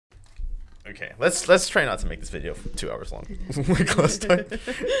Okay, let's try not to make this video 2 hours long, like last time.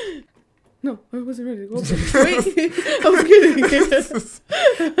 No, I wasn't ready to go. Wait, I was kidding.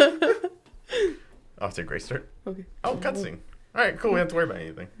 Off to a great start. Okay. Oh, cutscene. All right, cool. We don't have to worry about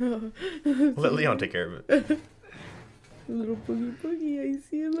anything. We'll let Leon take care of it. Little boogie boogie, I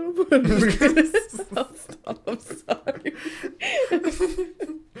see a little boogie. Stop, I'm sorry.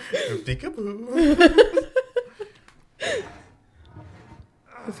 Peekaboo.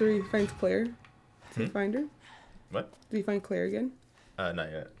 That's where he finds Claire. Did he find her? What? Did he find Claire again? Not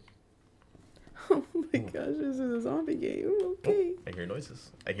yet. Oh my gosh, this is a zombie game. Okay. Oh, I hear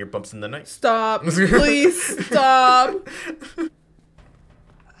noises. I hear bumps in the night. Stop. Please stop.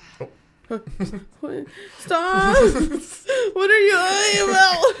 Stop. What are you lying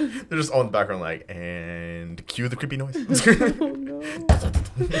about? They're just all in the background like, and cue the creepy noise. Oh no.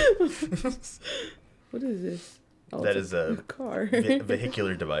 What is this? Oh, that is a car.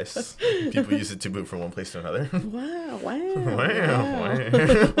 Vehicular device. People use it to move from one place to another. Wow, wow. Wow.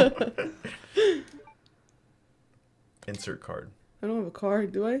 Insert card. I don't have a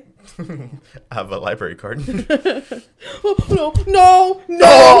card, do I? I have a library card. Oh, no, Good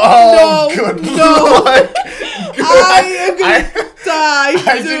no. Lord. I am gonna die,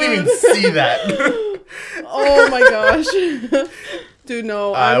 I didn't even see that. Oh my gosh. Dude,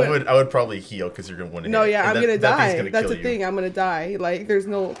 no. I would probably heal because you're gonna want to. No, yeah, I'm gonna die. That's the you. thing. I'm gonna die. Like, there's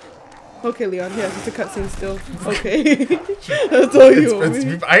no. Okay, Leon. Yes, it's a cutscene still. Okay. That's all you want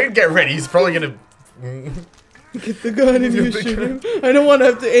me. I get ready. He's probably gonna get the gun and you shoot him. I don't want to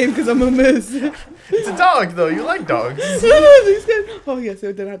have to aim because I'm gonna miss. It's a dog, though. You like dogs. Oh yes,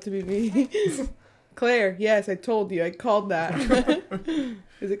 it didn't have to be me. Claire. Yes, I told you. I called that.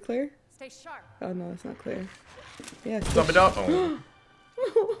 Is it Claire? Stay sharp. Oh no, it's not Claire. Yes. Stop it up. Oh.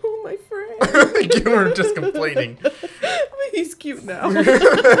 Oh, my friend. You were just complaining. He's cute now. Now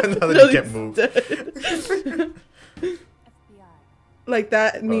that he can't move. Like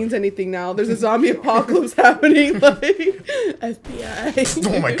that means anything now. There's a zombie apocalypse happening. Like FBI.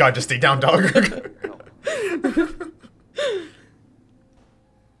 Oh my god, just stay down, dog. Surprised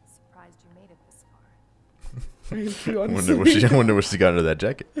you made it this far. I wonder what she got under that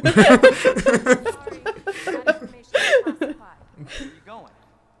jacket. Where you going?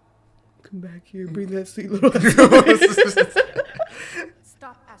 Come back here, bring that sweet little.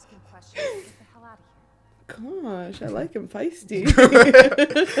 Stop asking questions. Get the hell out of here. Gosh, I like him feisty.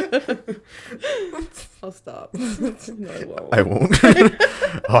 I'll stop. No, I won't. I won't.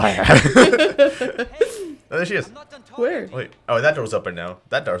 Oh, I have. Oh, there she is. Where? Wait. Oh, that door's open now.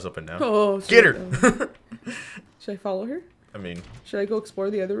 That door's open now. Oh, get her. Should I follow her? I mean, should I go explore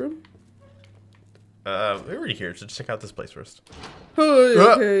the other room? we're already here, so just check out this place first.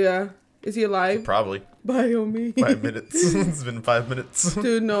 Oh, okay, yeah. Is he alive? Probably. By me. 5 minutes. It's been 5 minutes.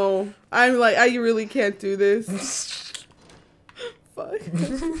 Dude, no. I'm like, I really can't do this. Fuck.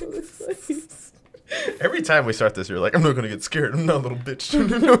 Every time we start this, you're like, I'm not gonna get scared. I'm not a little bitch.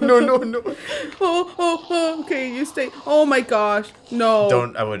 No. Oh, okay, you stay. Oh my gosh. No.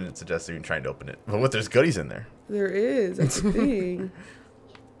 I wouldn't suggest even trying to open it. But what, there's goodies in there. There is. That's the thing.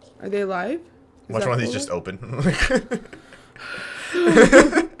 Are they alive? Which one of these just open?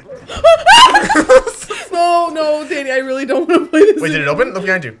 No, Danny, I really don't want to play this. Wait, did it open? Look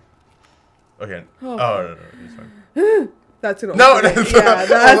behind you. Okay. Oh, no, it's fine. That's gonna no, open it. Yeah,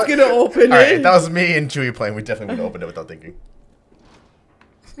 that's gonna open it. Alright, that was me and Chewie playing. We definitely would have opened it without thinking.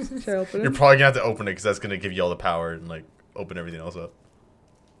 Should I open it? You're probably gonna have to open it because that's gonna give you all the power and like open everything else up.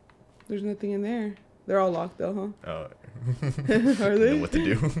 There's nothing in there. They're all locked though, huh? Oh. Are they? You know what to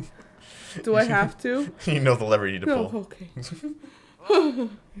do. Do I have to? You know the lever you need to pull. No, okay. I'm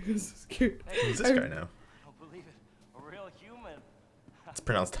so scared. Who's this guy now? I don't believe it. A real human. It's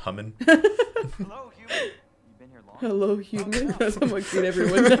pronounced hummin. Hello, human. You been here long? Hello, human. That's how I greet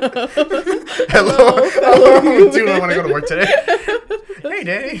everyone now. Hello, human. Do I want to go to work today? Hey,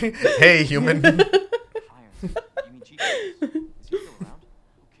 Danny. Hey, human. Iron. You mean Jesus? Is he still around?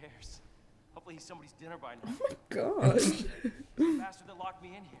 Who cares? Hopefully he's somebody's dinner by now. Oh my gosh. The bastard that locked me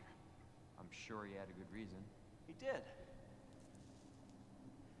in here. I'm sure he had a good reason. He did.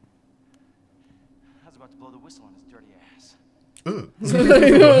 I was about to blow the whistle on his dirty ass. Ooh. I was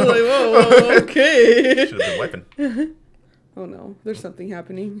like, whoa, okay. Should have been wiping. Oh no, there's something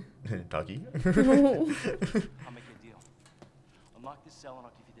happening. Doggy. Oh. I'll make you a deal. Unlock this cell and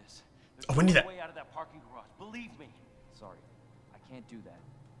I'll give you this. Oh, we need that. Way out of that parking garage. Believe me. Sorry, I can't do that.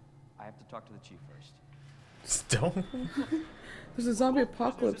 I have to talk to the chief first. Still? There's a zombie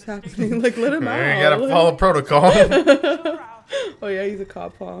apocalypse happening. Like, let him out. You gotta follow protocol. Oh yeah, he's a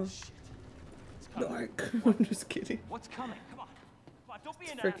cop, huh? Dark. I'm just kidding. What's coming? Come on. Don't be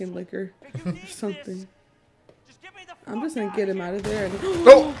an Freaking asshole. liquor Hey, you or need something. this. Just get me the I'm just gonna fuck get him of out of there. And...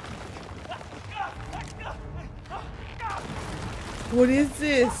 Oh! What is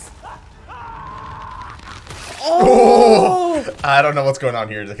this? Oh! I don't know what's going on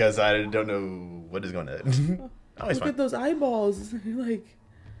here because I don't know what is going on. Oh, he's Look fine. at those eyeballs. Like,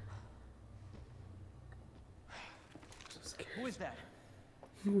 so scared. Who is that?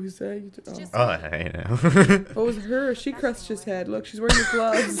 Who is that? Oh. Just Oh, I know. What was her? She crushed his head. Look, she's wearing the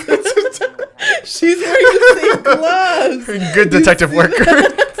gloves. She's wearing the same gloves. Good detective work.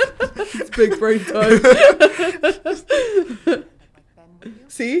 It's big brain time.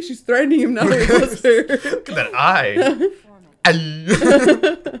 See, she's threatening him now. It was her. Look at that eye. information of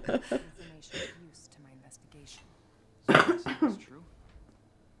use to my investigation. That's true.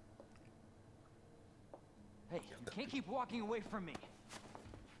 Hey, you can't keep walking away from me.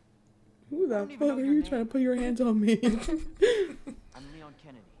 Who the fuck are you trying to put your hands on me? Did I'm Leon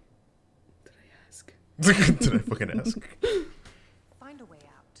Kennedy. I ask? Did I fucking ask? Find a way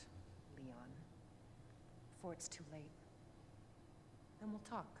out, Leon. Before it's too late. Then we'll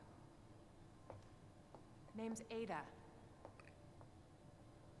talk. Name's Ada.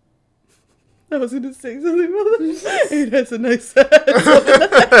 I was gonna say something about that. It has a nice ass.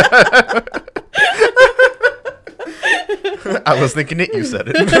 I was thinking it. You said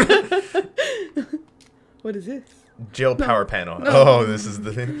it. What is this? Jail power panel. No. Oh, this is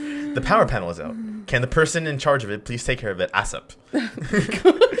the thing. The power panel is out. Can the person in charge of it please take care of it ASAP?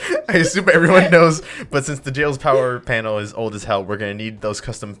 I assume everyone knows, but since the jail's power panel is old as hell, we're gonna need those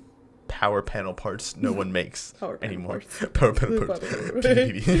custom power panel parts no one makes Power panel anymore. parts. Power panel The parts. power-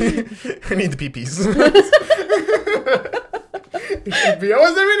 PPP. I need the PPs. It should be. I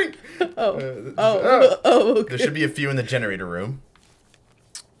wasn't reading. Oh. Oh. Okay. There should be a few in the generator room.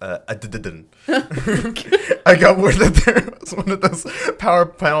 I didn't. I got word that there was one of those power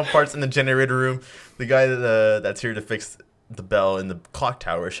panel parts in the generator room. The guy that's here to fix the bell in the clock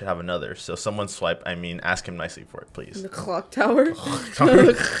tower should have another. So someone ask him nicely for it, please. The clock tower? tower.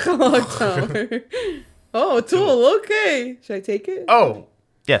 The clock tower. Oh, a tool. Okay. Should I take it? Oh,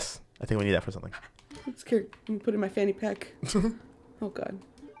 yes. I think we need that for something. I'm scared. I'm gonna put it in my fanny pack. Oh, God.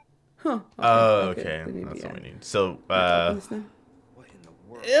 Huh. Oh, okay. We need- That's yeah. what we need. So, Open this now. What in the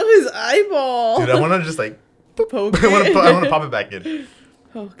world? Ew, his eyeball. dude, I want to just like, Poke I want it. to pop it back in.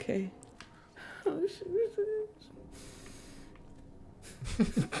 Okay. Oh, shit.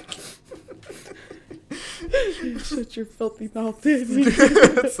 Shut your filthy mouth in.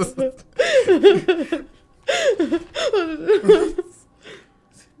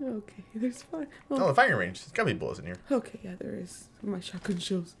 Okay, there's fire. Oh, the firing range. There's gotta be bullets in here. Okay, yeah, there is. My shotgun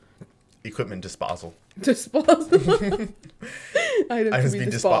shows. Equipment disposal. Disposal. Items Items to be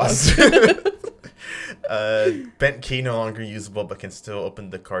be disposed. disposed. Bent key no longer usable, but can still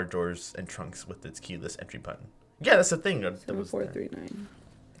open the car doors and trunks with its keyless entry button. Yeah, that's the thing. That was there. 7439.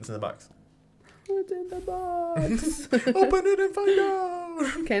 It's in the box. What's in the box? Open it and find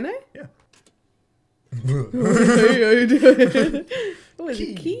out. Can I? Yeah. Oh, it's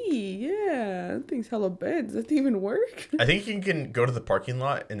a key. Yeah, that thing's hella bent. Does that even work? I think you can go to the parking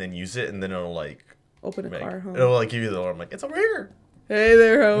lot and then use it, and then it'll like Open a car, huh? it'll like give you the alarm. Like it's over here. Hey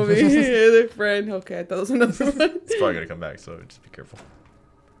there, homie. Hey there, friend. Okay, I thought that was another one. It's probably gonna come back, so just be careful.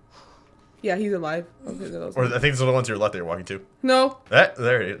 Yeah, he's alive. Okay, that was Or I think those are the ones to your left that you're walking to. no.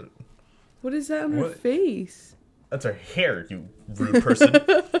 There it is. What is that on her What? face? That's her hair, you rude person.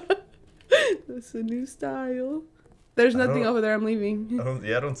 That's a new style. There's I nothing don't- over there. I'm leaving. I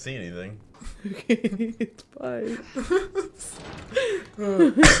don't see anything. Okay, it's fine.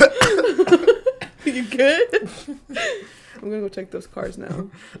 You good? I'm gonna go check those cars now.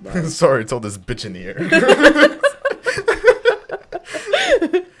 Bye. Sorry, it's all this bitch in the air.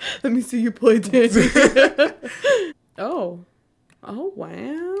 Let me see you play Danny. Oh. Oh,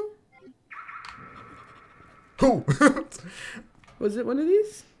 wow. Who? Was it one of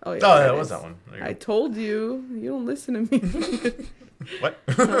these? Oh, yeah. Oh, there yeah, it it was is. that one. There you I go. told you. You don't listen to me. What?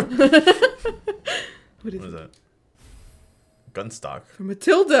 What is What is it? that? Gunstock. For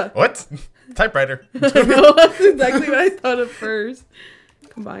Matilda. What? Typewriter. No, that's exactly what I thought at first.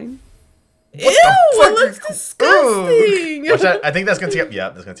 Combine. Ew, the it fuck? looks disgusting. Watch that. I think that's gonna take up. Yeah,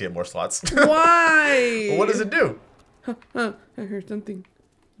 that's gonna take up more slots. Why? Well, what does it do? Huh, I heard something.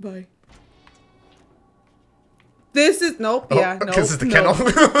 Bye. This is nope. Oh, Yeah, nope. this is the nope. kennel.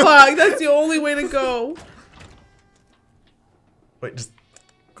 Fuck, that's the only way to go. Wait, just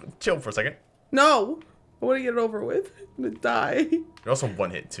chill for a second. No, I want to get it over with. I'm gonna die. You're also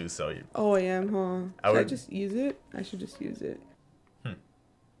one hit too, so you. Oh, I am, huh? I Should I would- just use it? I should just use it. I'm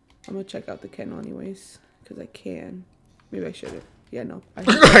gonna check out the kennel anyways, because I can. Maybe I shouldn't. Yeah, no. I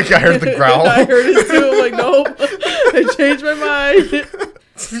Like I heard the growl. I heard it too. I'm like, nope. I changed my mind.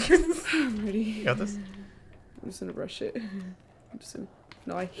 I'm ready. You got this? I'm just gonna rush it. I'm just gonna...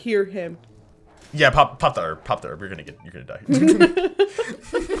 No, I hear him. Yeah, pop the herb. Pop the herb. You're gonna die.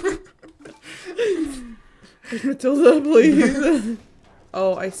 Where's Matilda, please?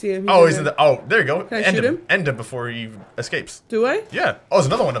 Oh, I see him. Oh, he's in the. Oh, there you go. Can I End shoot him. him? End him before he escapes. Do I? Yeah. Oh, there's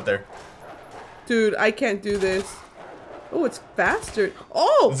another one up there. Dude, I can't do this. Oh, it's faster.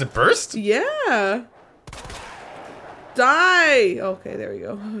 Oh! Does it burst? Yeah. Die! Okay, there we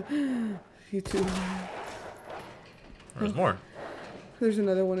go. You too. There's more. There's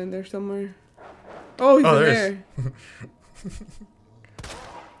another one in there somewhere. Oh, he's in there.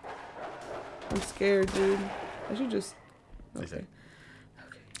 I'm scared, dude. I should just... Okay.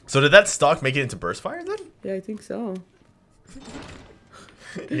 So did that stock make it into burst fire then? Yeah, I think so.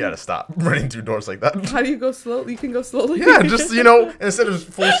 You gotta stop running through doors like that. How do you go slow? You can go slowly. Yeah, just, you know, instead of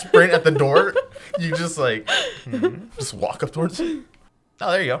full sprint at the door, you just like, just walk up towards it.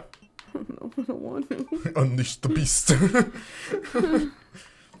 Oh, there you go. No, I don't want to. Unleash the beast.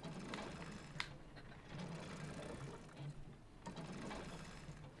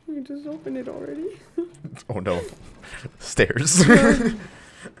 You just opened it already. Oh no. Stairs.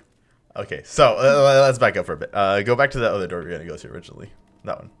 Okay, so let's back up for a bit. Go back to that other door we were gonna go to originally.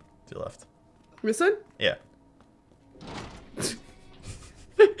 That one. To your left. This one? Yeah.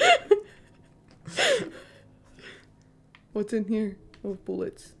 What's in here? Oh,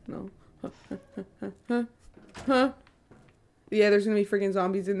 bullets. No. Huh? Yeah, there's gonna be freaking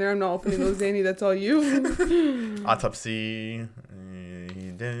zombies in there. I'm not opening those, Danny. That's all you. Autopsy.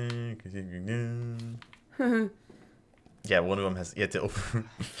 Yeah, one of them has yet to open.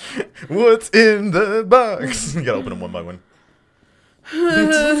 What's in the box? You gotta open them one by one.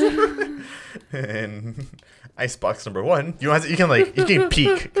 And icebox number 1. You can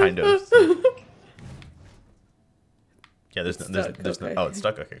peek kind of. So. Yeah, there's okay. no. Oh, it's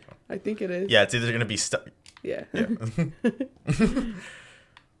stuck. Okay, cool. I think it is. Yeah, it's either gonna be stuck. Yeah. Yeah.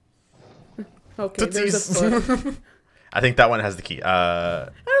 Okay, there's a foot. I think that one has the key. I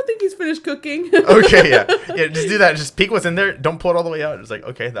don't think he's finished cooking. Okay, yeah. Yeah, just do that. Just peek what's in there. Don't pull it all the way out. It's like,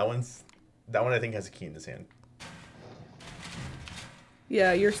 okay, that one I think has a key in his hand.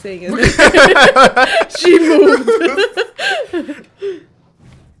 Yeah, you're saying it. She moved.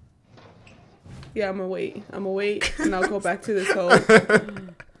 Yeah, I'm gonna wait. And I'll go back to this hole.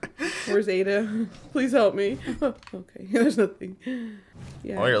 Where's Ada? Please help me. Okay, there's nothing.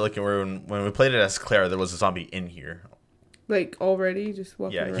 Yeah. While you're looking, when we played it as Claire, there was a zombie in here. Like already, just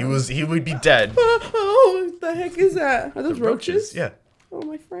walking around. Yeah, he would be dead. Oh, what the heck is that? Are those The roaches? Yeah. Oh,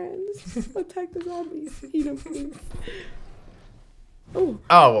 my friends. Attack the zombies. Eat them, please. Oh.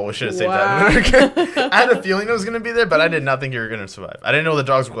 Oh, well, we should have saved that. I had a feeling it was going to be there, but I did not think you were going to survive. I didn't know the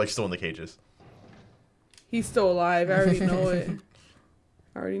dogs were like still in the cages. He's still alive. I already know it.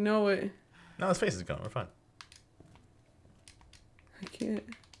 I already know it. No, his face is gone. We're fine. I can't.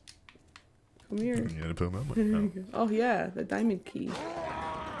 Come here. You gotta put him up. No. Oh, yeah. The diamond key.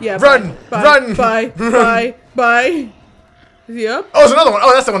 Yeah. Run! Bye. Run! Bye. Bye. Bye. Is he up? Oh, there's another one.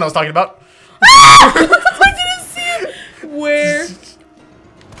 Oh, that's the one I was talking about. I didn't see it. Where?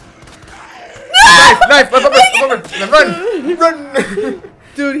 Knife! Run! Run!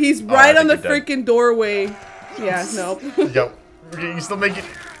 Dude, he's I right on the think you're dead. freaking doorway. Yeah, nope. Yo, you still make it.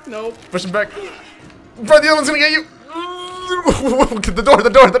 Nope. Push him back. Bro, the other one's gonna get you. The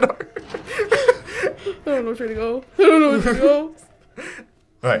door. I don't know where to go. I don't know where to go.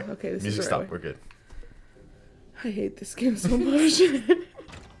 Alright, Okay, this music is the stop. right way. We're good. I hate this game so much.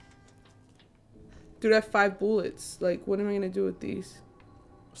 Dude, I have 5 bullets. Like, what am I gonna do with these?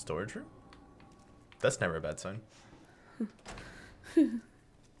 Storage room? That's never a bad sign.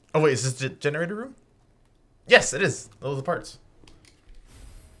 Oh wait, is this the generator room? Yes, it is. Those are the parts.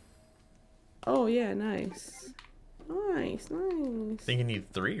 Oh, yeah, nice. Nice. I think you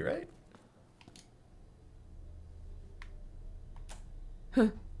need 3, right? Huh.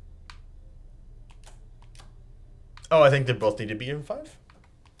 Oh, I think they both need to be in 5.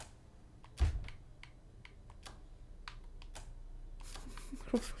 I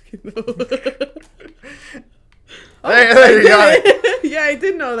don't fucking know. There you got it. Yeah, I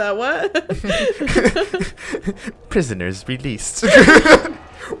did know that. What? Prisoners released.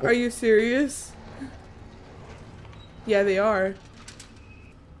 Are you serious? Yeah, they are.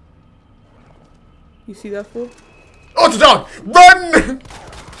 You see that fool? Oh, it's a dog! Run!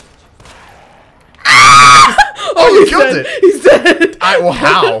 Oh, you killed dead. it! He's dead! Well,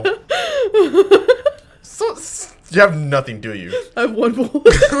 how? So, you have nothing, do you? I have 1 bullet.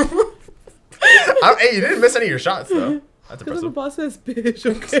 Hey, you didn't miss any of your shots, though. That's Because I'm a impressive. boss ass bitch,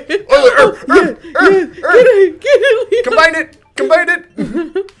 okay? Oh, Get it, Leon. Combine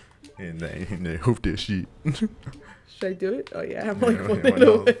it! And I hope that shit. Should I do it? Oh yeah, I'm Yeah, like why one not?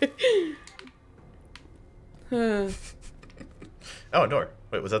 away. Oh, a door.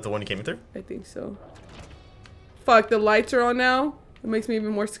 Wait, was that the one you came in through? I think so. Fuck, the lights are on now. It makes me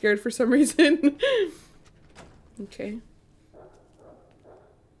even more scared for some reason. Okay.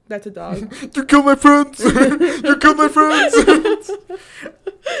 That's a dog. You killed my friends! You killed my friends!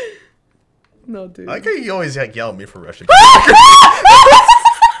 No, dude. I like how you always like, yell at me for rushing.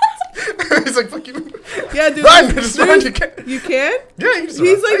 He's like, fuck you. Yeah, dude. Run! Just run! You can't. You can? Yeah, you just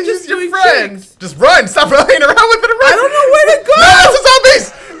He's run. like He's just your doing friend. tricks. Just run! Stop running around with it and run! I don't know where to go! No, it's the zombies!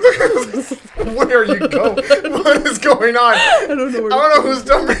 Where you go? What is going on? I don't know where I don't know who's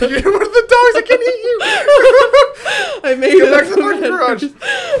dumber. You what are the dogs that can eat you? I made Go it back up to the from parking garage. head.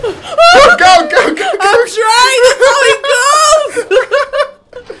 Go! I'm trying! That's how it goes!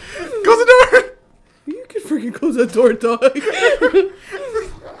 Close the door! You can freaking close that door, dog.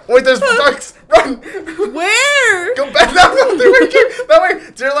 Wait, there's ducks! Run! Where? Go back that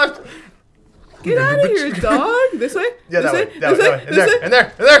way! To your left! Get out of here, dog. This way? Yeah, this that way. way? That This way. way? In This there. way? In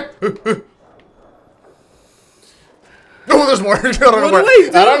there. In there. Oh, there's more. I don't know Run where. away,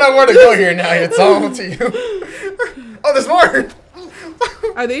 dude. I don't know where to go here now. It's all up to you. Oh, there's more.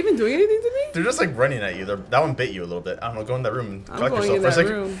 Are they even doing anything to me? They're just like running at you. That one bit you a little bit. I don't know. Go in that room and I'm collect going in yourself for a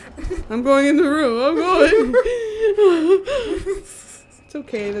that second. room. I'm going in the room. I'm going. It's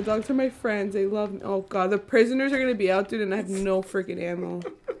okay. The dogs are my friends. They love me. Oh, God. The prisoners are going to be out, dude, and I have no freaking ammo.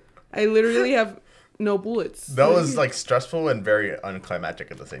 I literally have no bullets. That was like stressful and very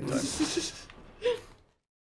unclimactic at the same time.